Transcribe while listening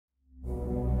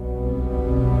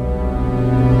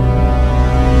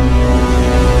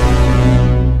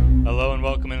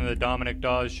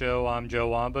Dawes Show. I'm Joe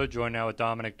Wamba, joined now with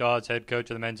Dominick Dawes, head coach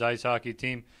of the men's ice hockey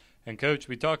team. And, Coach,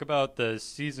 we talk about the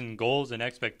season goals and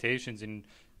expectations, and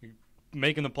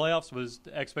making the playoffs was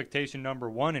expectation number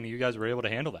one, and you guys were able to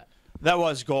handle that. That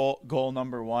was goal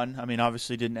number one. I mean,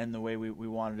 obviously didn't end the way we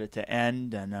wanted it to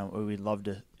end, and we'd love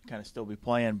to kind of still be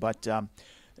playing, but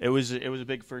it was a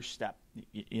big first step.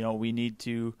 You know, we need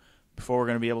to, before we're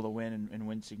going to be able to win and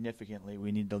win significantly,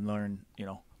 we need to learn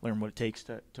what it takes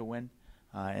to win,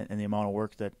 and the amount of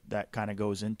work that kind of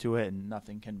goes into it, and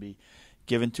nothing can be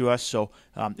given to us. So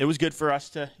it was good for us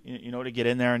to to get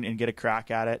in there and get a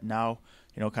crack at it. Now,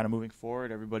 kind of moving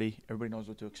forward, everybody knows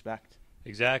what to expect.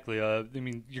 Exactly. I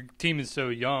mean, your team is so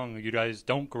young. You guys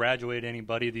don't graduate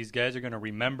anybody. These guys are going to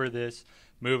remember this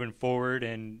moving forward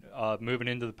and moving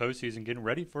into the postseason, getting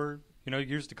ready for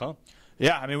years to come.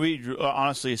 Yeah, I mean, we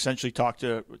honestly essentially talked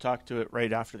to it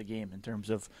right after the game in terms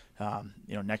of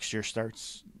next year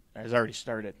has already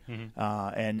started,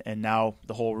 and now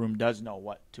the whole room does know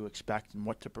what to expect and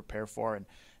what to prepare for, and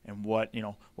what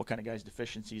kind of guys'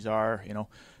 deficiencies are,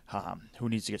 who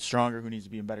needs to get stronger, who needs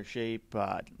to be in better shape,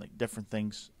 like different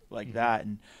things like that.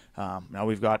 And now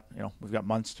we've got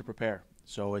months to prepare,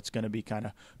 so it's going to be kind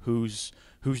of who's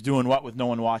doing what with no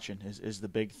one watching is the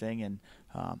big thing. And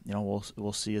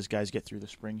we'll see as guys get through the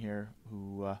spring here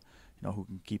who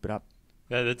can keep it up.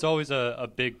 Yeah, that's always a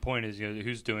big point, is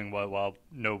who's doing what while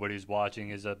nobody's watching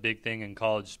is a big thing in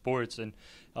college sports. And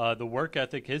the work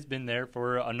ethic has been there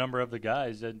for a number of the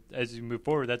guys. And as you move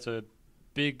forward, that's a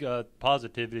big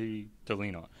positivity to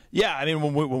lean on. Yeah, I mean,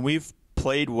 when we've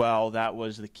played well, that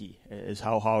was the key, is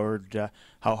how hard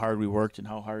we worked and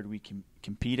how hard we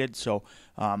competed. So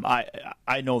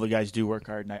I know the guys do work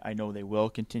hard, and I know they will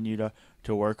continue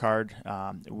to work hard.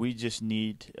 We just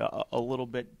need a little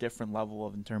bit different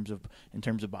level in terms of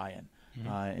buy-in,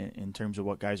 in terms of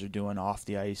what guys are doing off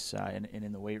the ice and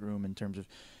in the weight room, in terms of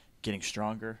getting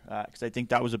stronger, because I think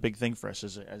that was a big thing for us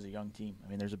as a young team. I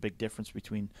mean, there's a big difference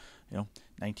between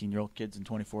 19-year-old kids and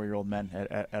 24-year-old men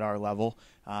at our level,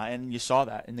 and you saw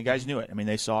that, and the guys knew it. I mean,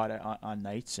 they saw it on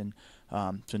nights, and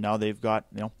so now they've got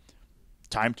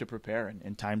time to prepare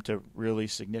and time to really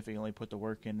significantly put the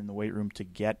work in the weight room to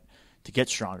get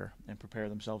stronger and prepare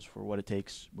themselves for what it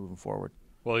takes moving forward.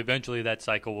 Well, eventually that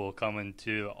cycle will come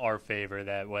into our favor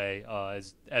that way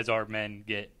as our men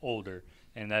get older,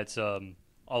 and that's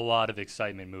a lot of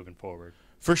excitement moving forward.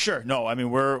 For sure. No, I mean,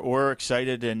 we're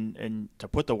excited and to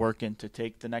put the work in to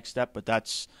take the next step, but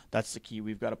that's the key.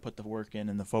 We've got to put the work in,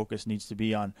 and the focus needs to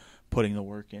be on putting the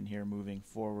work in here moving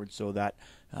forward, so that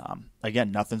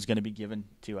again, nothing's going to be given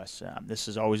to us. This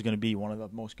is always going to be one of the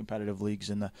most competitive leagues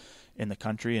in the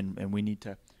country, and we need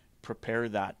to prepare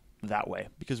that way,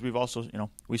 because we've also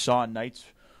we saw on nights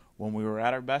when we were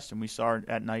at our best, and we saw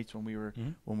at nights when we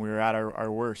were at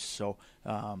our worst. So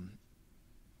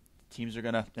teams are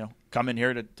going to come in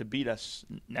here to beat us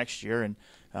next year, and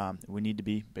we need to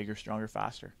be bigger, stronger,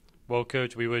 faster. Well,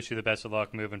 Coach, we wish you the best of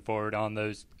luck moving forward on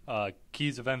those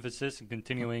keys of emphasis and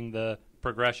continuing the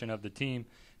progression of the team.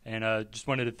 And just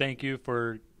wanted to thank you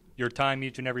for your time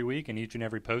each and every week and each and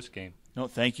every post game. No,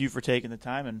 thank you for taking the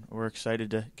time, and we're excited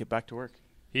to get back to work.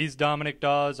 He's Dominick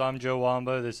Dawes. I'm Joe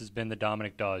Wamba. This has been the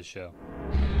Dominick Dawes Show.